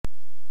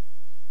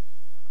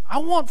I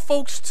want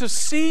folks to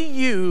see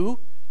you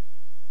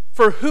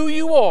for who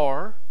you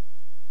are,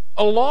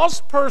 a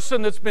lost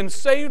person that's been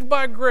saved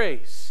by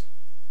grace.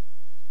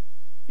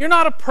 You're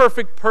not a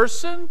perfect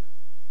person.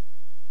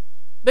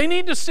 They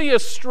need to see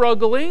us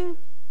struggling.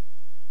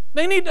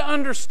 They need to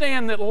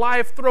understand that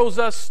life throws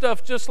us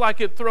stuff just like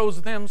it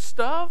throws them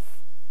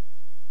stuff.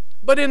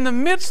 But in the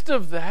midst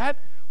of that,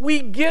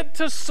 we get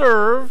to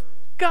serve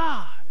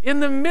God.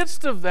 In the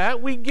midst of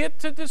that, we get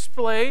to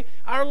display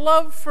our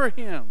love for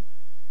Him.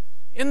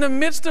 In the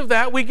midst of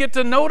that, we get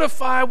to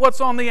notify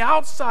what's on the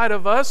outside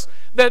of us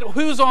that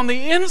who's on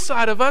the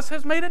inside of us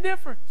has made a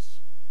difference.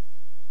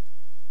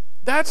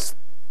 That's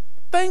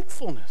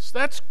thankfulness.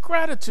 That's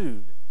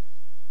gratitude.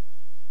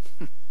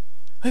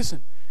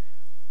 Listen,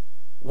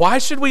 why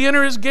should we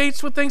enter His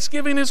gates with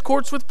thanksgiving, His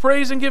courts with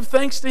praise, and give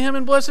thanks to Him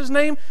and bless His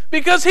name?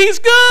 Because He's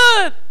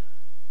good.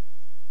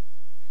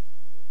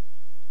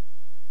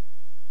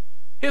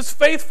 His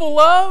faithful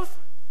love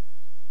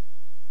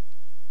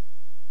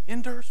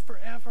endures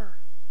forever.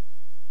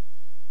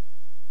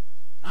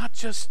 Not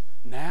just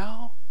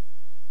now,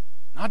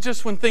 not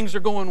just when things are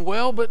going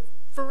well, but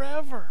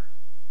forever.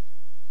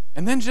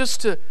 And then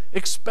just to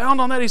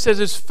expound on that, he says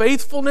His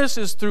faithfulness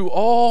is through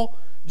all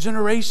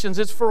generations.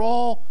 It's for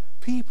all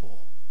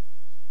people.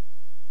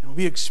 And will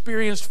be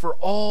experienced for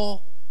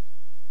all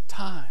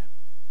time.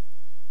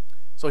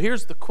 So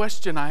here's the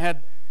question I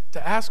had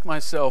to ask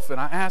myself, and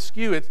I ask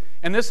you,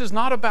 and this is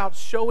not about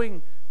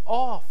showing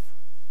off.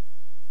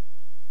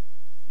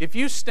 If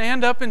you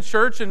stand up in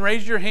church and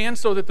raise your hand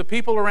so that the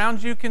people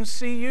around you can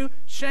see you,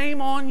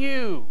 shame on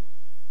you.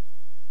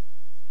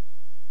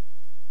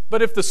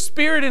 But if the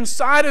Spirit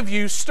inside of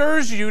you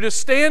stirs you to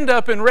stand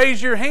up and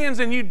raise your hands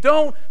and you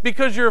don't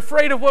because you're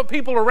afraid of what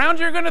people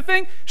around you are going to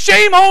think,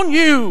 shame on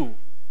you.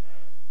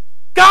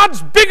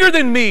 God's bigger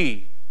than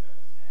me.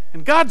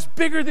 And God's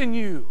bigger than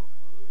you.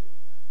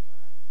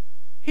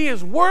 He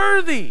is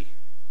worthy.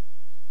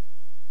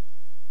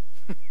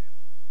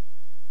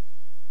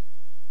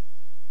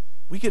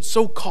 We get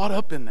so caught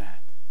up in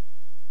that.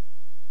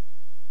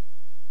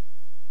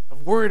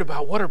 Of worried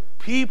about what are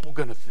people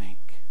going to think.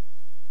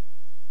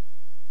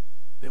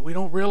 That we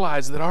don't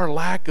realize that our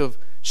lack of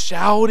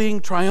shouting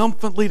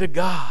triumphantly to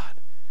God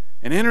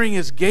and entering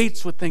His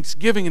gates with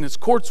thanksgiving and His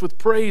courts with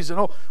praise and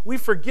all, we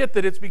forget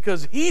that it's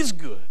because He's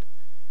good.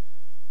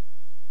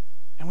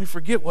 And we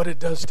forget what it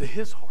does to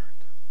His heart.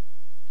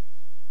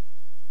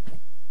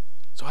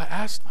 So I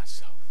asked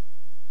myself,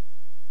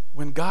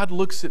 when God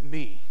looks at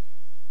me,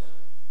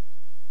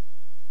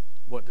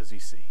 what does He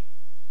see?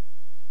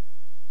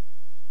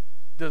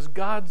 Does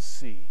God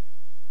see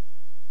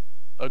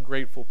a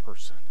grateful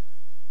person?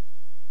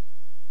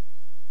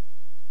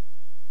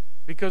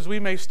 Because we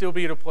may still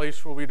be at a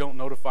place where we don't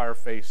notify our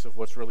face of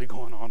what's really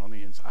going on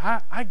the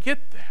inside. I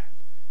get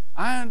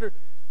that.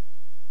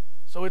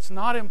 So it's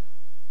not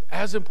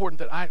as important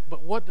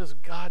but what does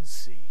God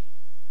see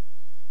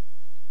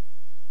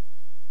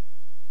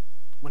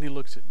when He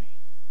looks at me?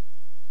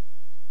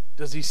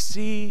 Does He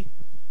see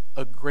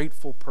a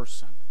grateful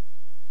person?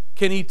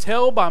 Can He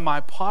tell by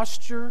my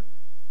posture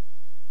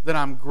that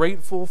I'm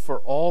grateful for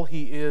all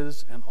He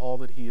is and all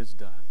that He has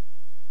done?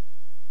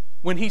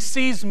 When He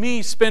sees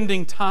me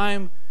spending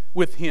time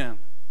with Him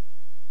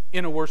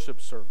in a worship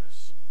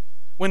service,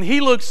 when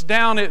He looks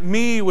down at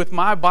me with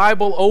my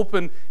Bible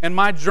open and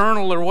my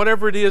journal or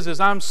whatever it is as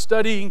I'm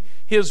studying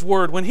His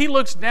Word, when He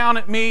looks down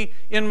at me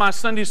in my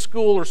Sunday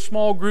school or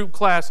small group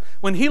class,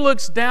 when He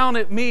looks down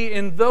at me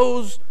in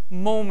those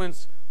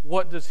moments,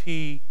 what does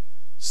He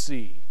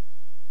see?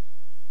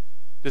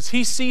 Does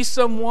He see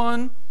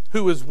someone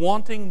who is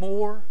wanting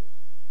more?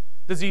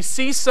 Does He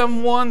see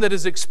someone that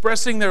is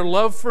expressing their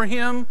love for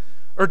Him?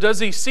 Or does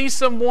He see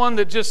someone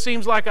that just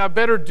seems like I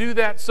better do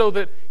that so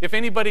that if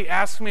anybody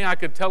asks me, I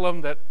could tell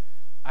them that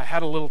I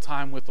had a little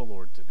time with the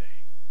Lord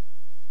today?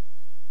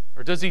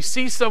 Or does He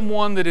see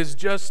someone that is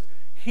just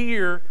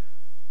here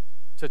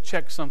to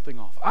check something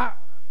off?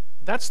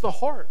 That's the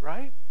heart,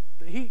 right?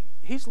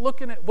 He's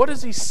looking at, what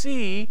does He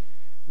see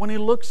when He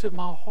looks at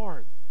my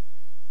heart?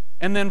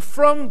 And then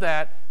from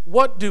that,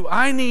 what do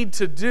I need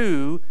to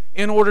do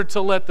in order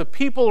to let the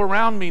people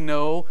around me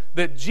know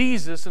that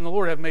Jesus and the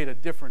Lord have made a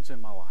difference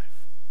in my life?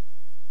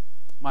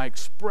 My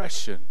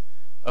expression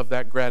of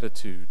that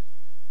gratitude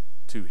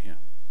to Him.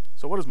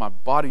 So what does my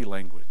body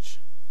language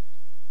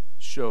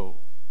show?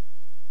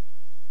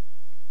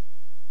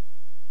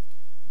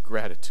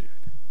 Gratitude.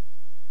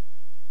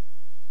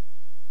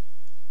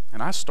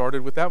 And I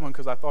started with that one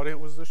because I thought it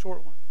was the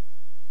short one.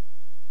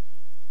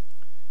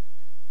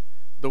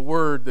 The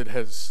word that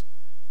has,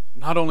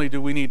 not only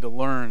do we need to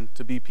learn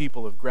to be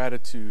people of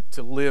gratitude,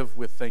 to live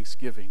with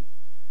thanksgiving,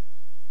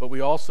 but we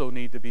also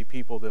need to be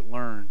people that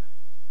learn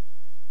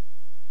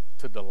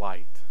to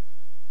delight.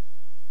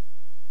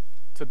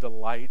 To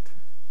delight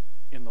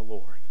in the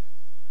Lord.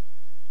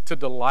 To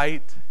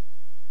delight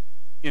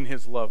in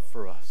His love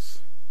for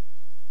us.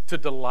 To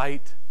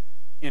delight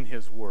in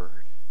His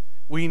Word.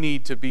 We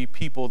need to be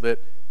people that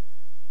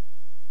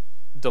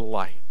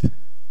delight.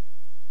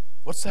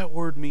 What's that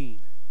word mean?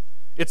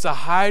 It's a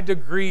high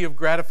degree of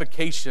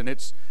gratification.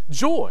 It's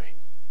joy.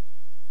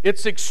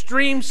 It's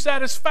extreme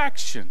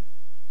satisfaction.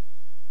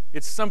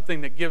 It's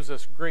something that gives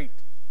us great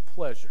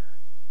pleasure.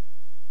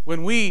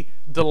 When we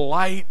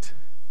delight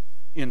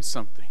in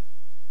something,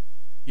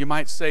 you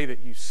might say that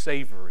you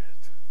savor it.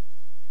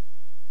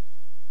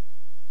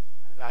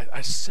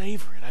 I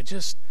savor it.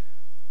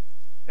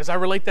 As I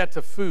relate that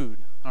to food,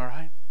 all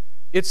right?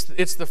 It's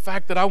the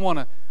fact that I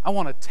want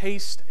to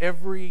taste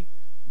every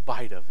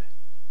bite of it.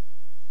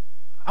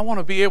 I want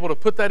to be able to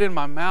put that in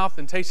my mouth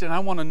and taste it, and I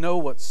want to know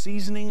what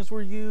seasonings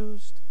were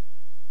used.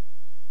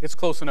 It's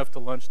close enough to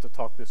lunch to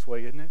talk this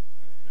way, isn't it?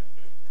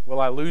 Will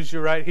I lose you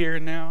right here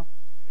and now?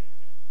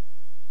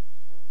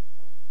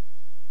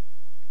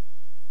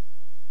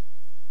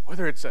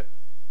 Whether it's a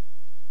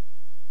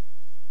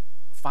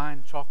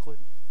fine chocolate,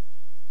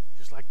 you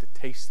just like to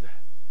taste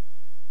that.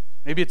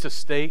 Maybe it's a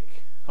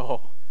steak.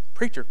 Oh,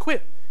 preacher,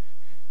 quit.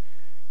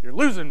 You're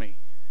losing me.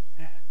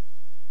 Yeah.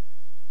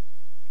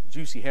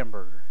 Juicy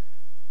hamburger.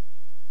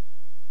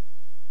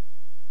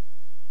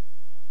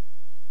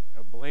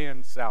 A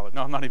bland salad.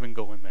 No, I'm not even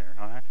going there,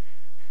 all right?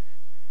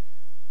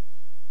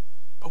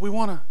 But we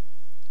want to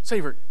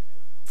savor.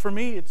 For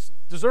me, it's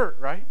dessert,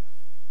 right?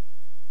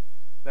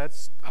 I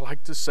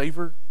like to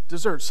savor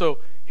dessert. So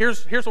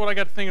here's what I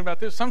got to think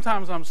about this.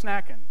 Sometimes I'm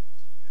snacking.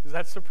 Does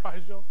that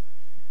surprise y'all?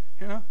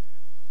 You know?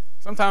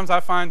 Sometimes I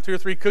find 2 or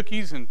 3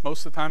 cookies, and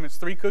most of the time it's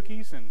 3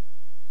 cookies, and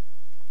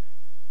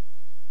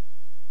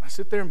I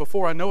sit there, and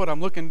before I know it, I'm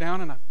looking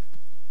down, and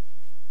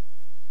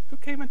who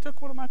came and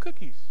took one of my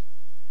cookies?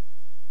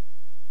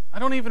 I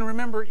don't even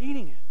remember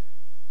eating it.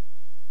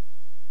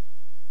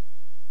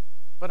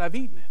 But I've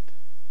eaten it.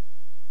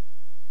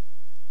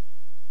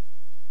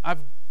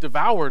 I've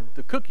devoured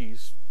the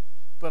cookies,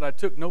 but I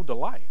took no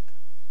delight.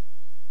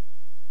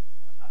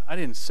 I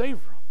didn't savor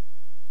them.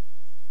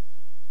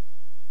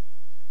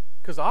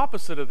 Because the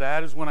opposite of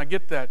that is when I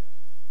get that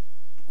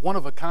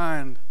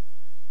one-of-a-kind,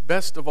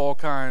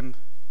 best-of-all-kind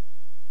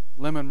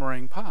lemon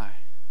meringue pie.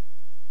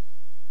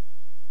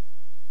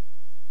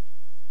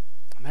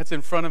 And that's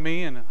in front of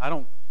me, and I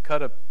don't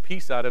cut a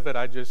piece out of it.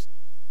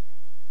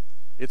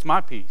 It's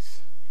my piece.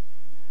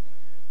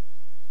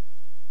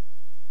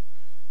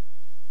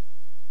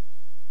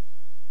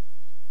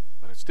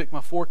 But I stick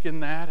my fork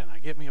in that, and I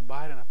get me a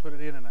bite, and I put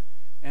it in,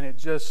 and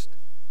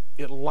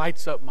it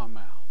lights up my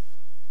mouth.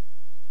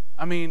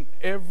 I mean,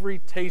 every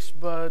taste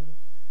bud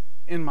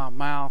in my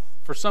mouth.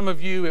 For some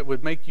of you, it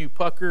would make you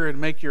pucker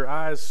and make your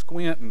eyes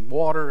squint and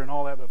water and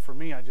all that. But for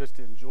me, I just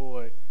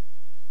enjoy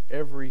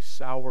every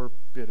sour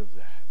bit of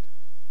that.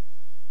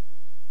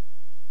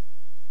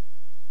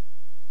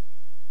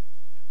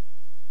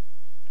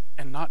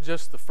 And not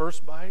just the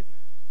first bite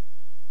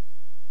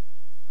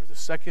or the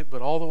second,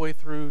 but all the way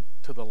through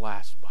to the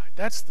last bite.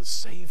 That's the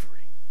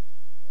savoring.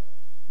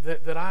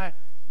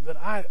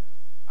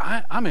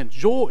 I'm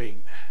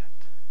enjoying that.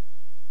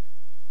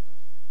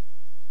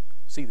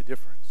 See the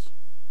difference?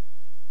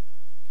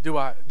 Do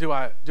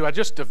I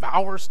just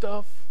devour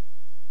stuff,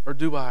 or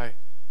do I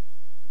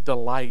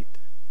delight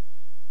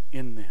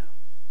in them?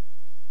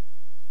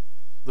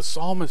 The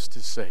psalmist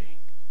is saying,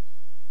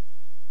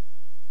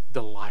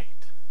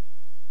 delight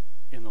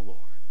in the Lord.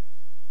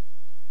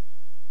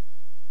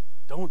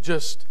 Don't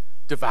just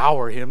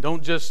devour him.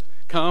 Don't just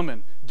come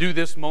and do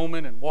this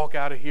moment and walk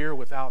out of here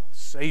without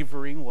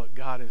savoring what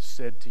God has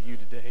said to you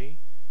today.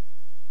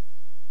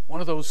 One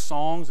of those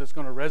songs that's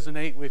going to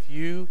resonate with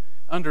you,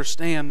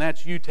 understand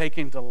that's you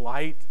taking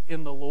delight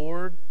in the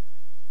Lord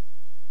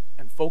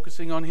and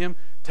focusing on him,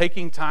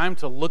 taking time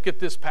to look at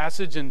this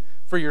passage and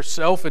for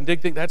yourself and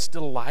dig, that's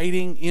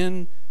delighting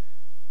in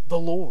the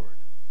Lord.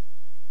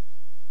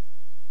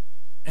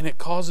 And it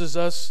causes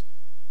us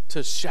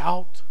to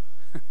shout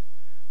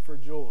for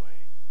joy.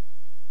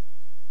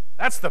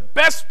 That's the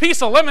best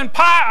piece of lemon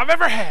pie I've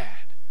ever had.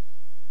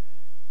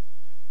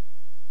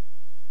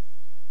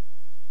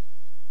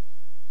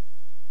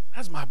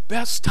 That's my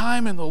best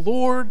time in the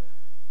Lord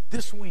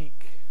this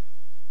week.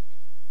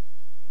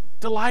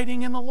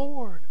 Delighting in the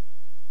Lord.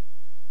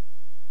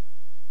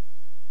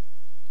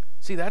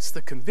 See, that's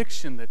the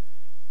conviction that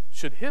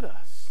should hit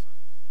us.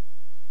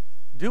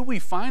 Do we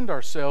find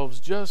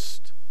ourselves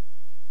just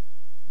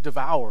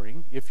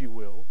devouring, if you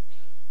will,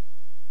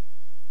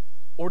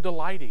 or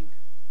delighting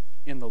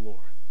in the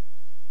Lord?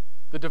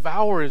 The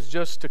devour is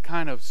just to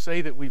kind of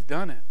say that we've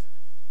done it.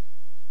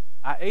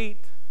 I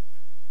ate.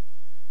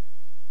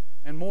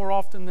 And more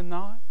often than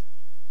not,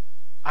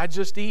 I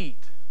just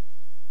eat.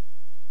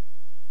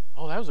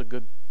 Oh, that was a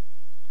good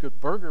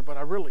burger, but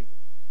I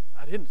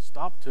didn't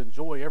stop to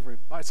enjoy every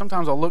bite.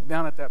 Sometimes I'll look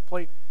down at that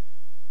plate.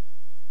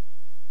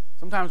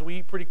 Sometimes we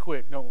eat pretty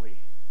quick, don't we?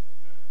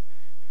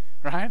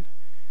 Right?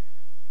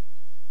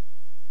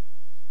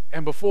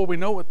 And before we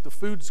know it, the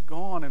food's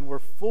gone and we're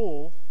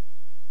full.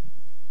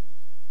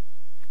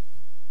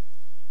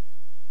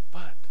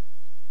 But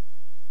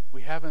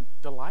we haven't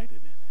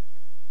delighted in it.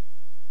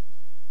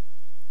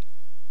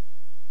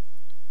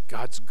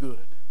 God's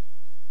good.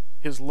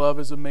 His love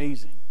is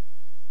amazing.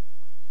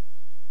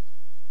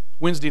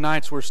 Wednesday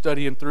nights we're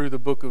studying through the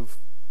book of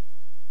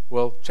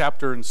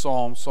chapter in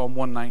Psalm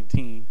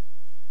 119.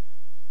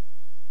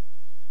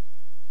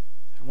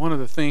 And one of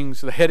the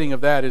things, the heading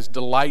of that is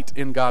delight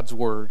in God's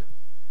Word.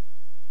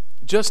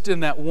 Just in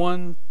that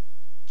one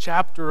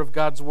chapter of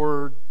God's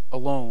Word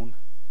alone,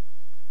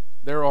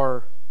 there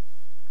are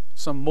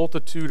some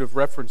multitude of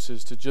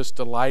references to just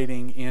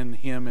delighting in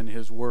Him and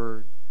His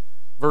Word.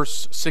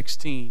 Verse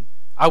 16,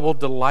 I will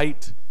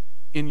delight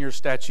in your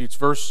statutes.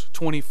 Verse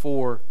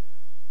 24,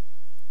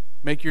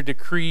 make your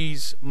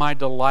decrees my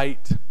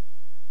delight.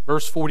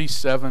 Verse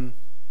 47,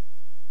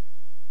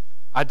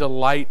 I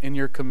delight in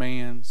your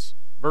commands.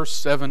 Verse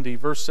 70,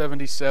 verse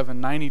 77,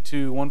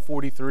 92,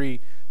 143,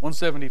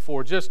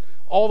 174, just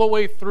all the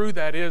way through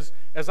that is,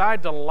 as I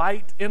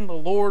delight in the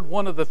Lord,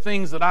 one of the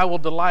things that I will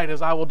delight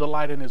is I will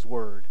delight in His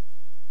Word.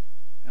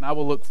 And I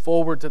will look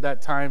forward to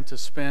that time to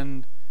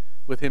spend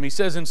with Him. He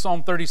says in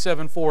Psalm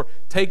 37:4,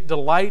 take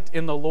delight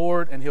in the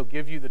Lord and He'll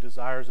give you the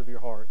desires of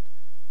your heart.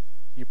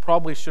 You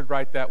probably should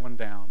write that one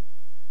down.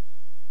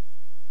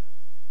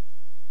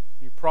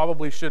 You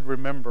probably should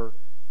remember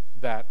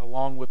that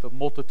along with a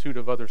multitude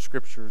of other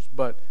scriptures.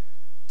 But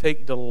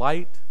take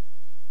delight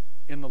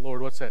in the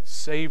Lord. What's that?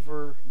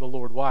 Savor the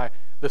Lord. Why?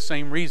 The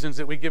same reasons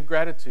that we give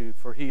gratitude,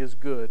 for He is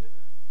good.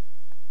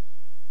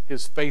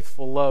 His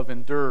faithful love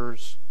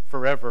endures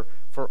forever,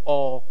 for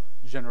all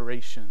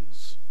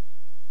generations.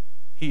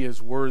 He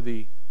is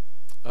worthy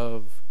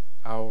of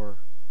our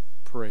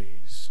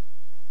praise.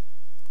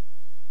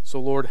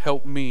 So Lord,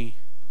 help me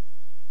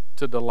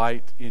to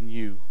delight in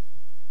you.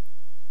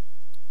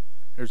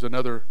 There's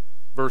another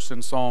verse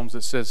in Psalms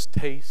that says,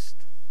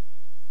 taste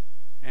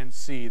and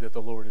see that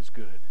the Lord is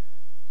good.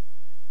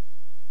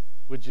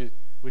 Would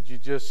you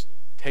just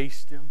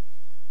taste Him?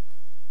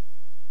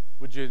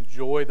 Would you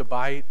enjoy the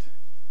bite?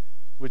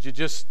 Would you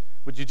just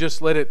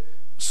let it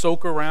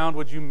soak around?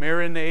 Would you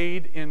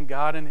marinate in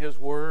God and His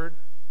Word?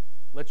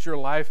 Let your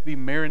life be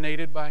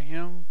marinated by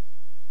Him.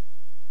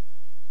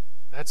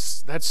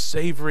 That's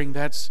savoring,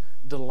 that's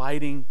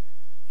delighting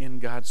in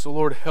God. So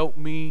Lord, help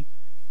me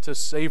to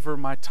savor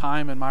my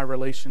time and my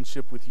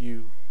relationship with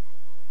you.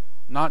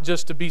 Not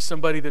just to be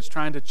somebody that's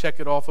trying to check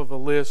it off of a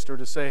list or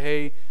to say,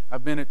 hey,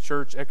 I've been at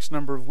church X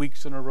number of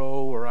weeks in a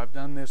row, or I've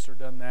done this or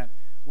done that.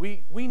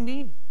 We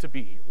need to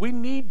be here. We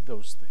need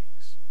those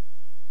things.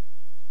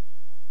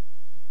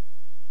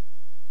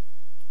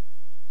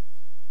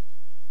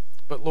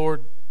 But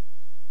Lord,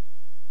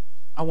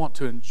 I want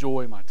to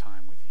enjoy my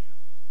time with you.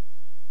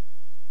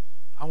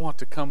 I want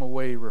to come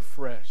away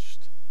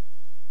refreshed,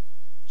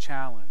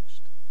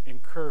 challenged,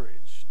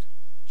 encouraged,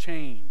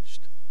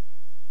 changed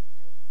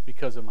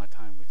because of my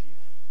time with you.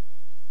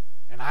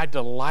 And I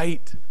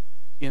delight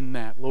in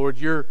that. Lord,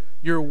 your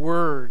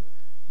Word,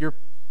 your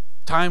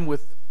time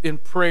in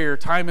prayer,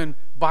 time in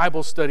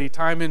Bible study,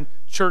 time in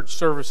church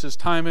services,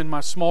 time in my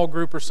small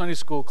group or Sunday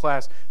school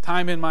class,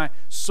 time in my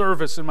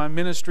service and my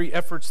ministry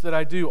efforts that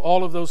I do,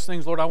 all of those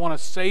things, Lord, I want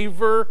to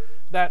savor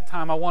that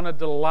time. I want to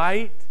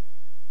delight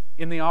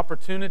in the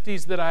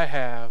opportunities that I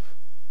have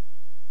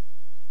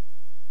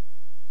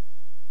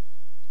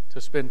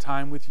to spend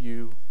time with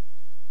you,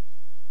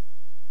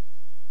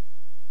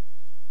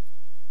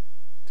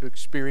 to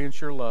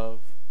experience your love,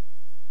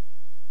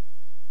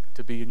 and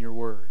to be in your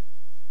Word.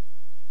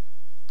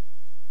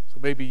 So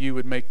maybe you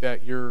would make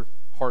that your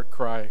heart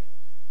cry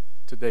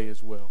today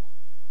as well.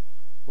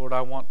 Lord,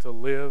 I want to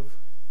live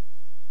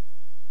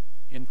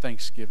in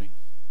thanksgiving.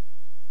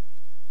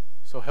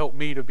 So help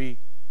me to be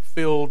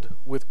filled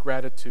with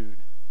gratitude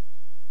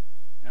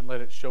and let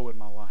it show in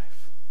my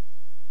life.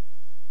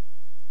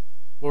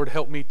 Lord,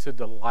 help me to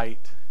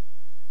delight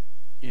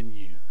in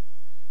you.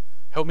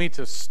 Help me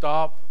to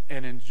stop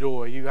and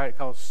enjoy. You might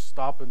call it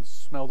stop and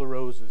smell the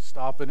roses.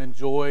 Stop and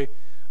enjoy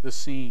the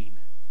scene.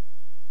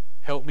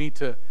 Help me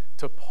to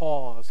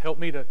pause. Help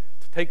me to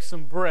take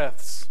some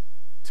breaths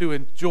to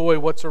enjoy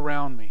what's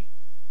around me.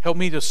 Help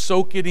me to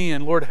soak it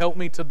in. Lord, help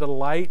me to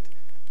delight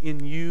in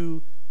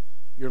you,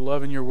 your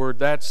love and your word.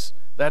 That's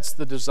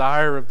the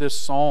desire of this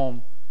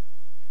psalm,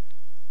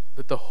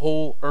 that the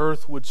whole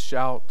earth would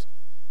shout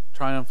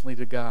triumphantly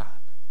to God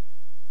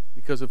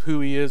because of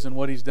who He is and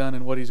what He's done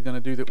and what He's going to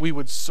do. That we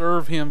would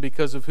serve Him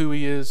because of who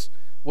He is,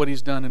 what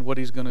He's done and what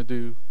He's going to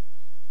do.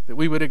 That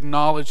we would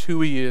acknowledge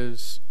who He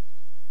is.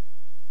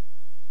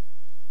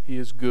 He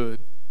is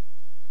good.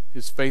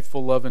 His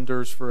faithful love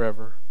endures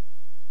forever.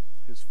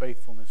 His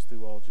faithfulness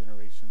through all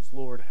generations.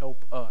 Lord,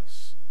 help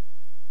us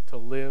to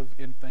live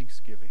in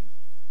thanksgiving,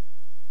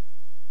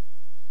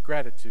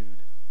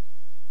 gratitude,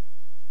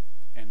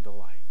 and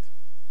delight.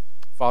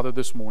 Father,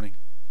 this morning,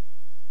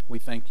 we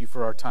thank you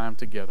for our time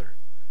together.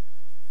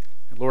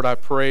 And Lord, I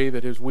pray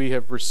that as we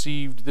have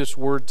received this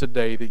word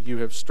today, that you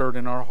have stirred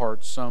in our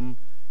hearts some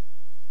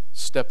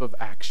step of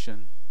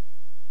action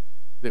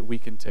that we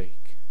can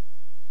take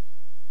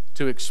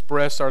to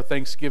express our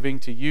thanksgiving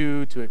to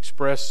you, to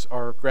express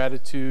our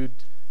gratitude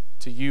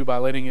to you by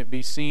letting it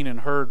be seen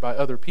and heard by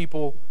other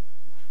people,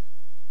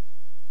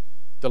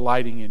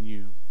 delighting in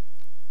you.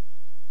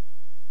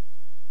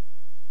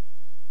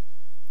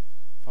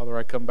 Father,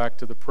 I come back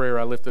to the prayer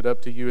I lifted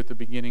up to you at the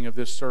beginning of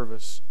this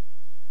service,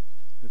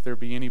 If there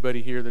be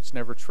anybody here that's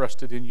never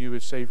trusted in you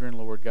as Savior and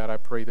Lord, God, I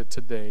pray that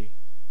today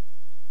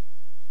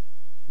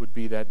would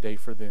be that day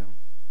for them.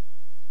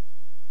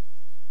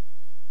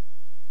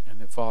 And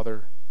that,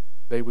 Father,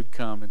 they would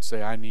come and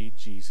say, I need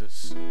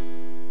Jesus.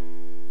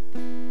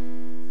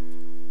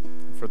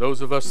 And for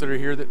those of us that are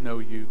here that know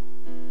you,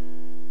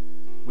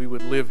 we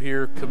would live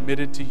here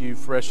committed to you,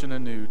 fresh and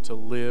anew, to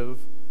live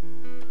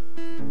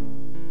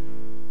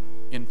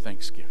in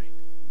thanksgiving.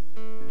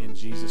 In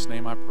Jesus'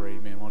 name I pray,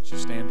 amen. Why don't you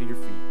stand to your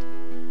feet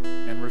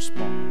and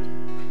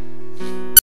respond?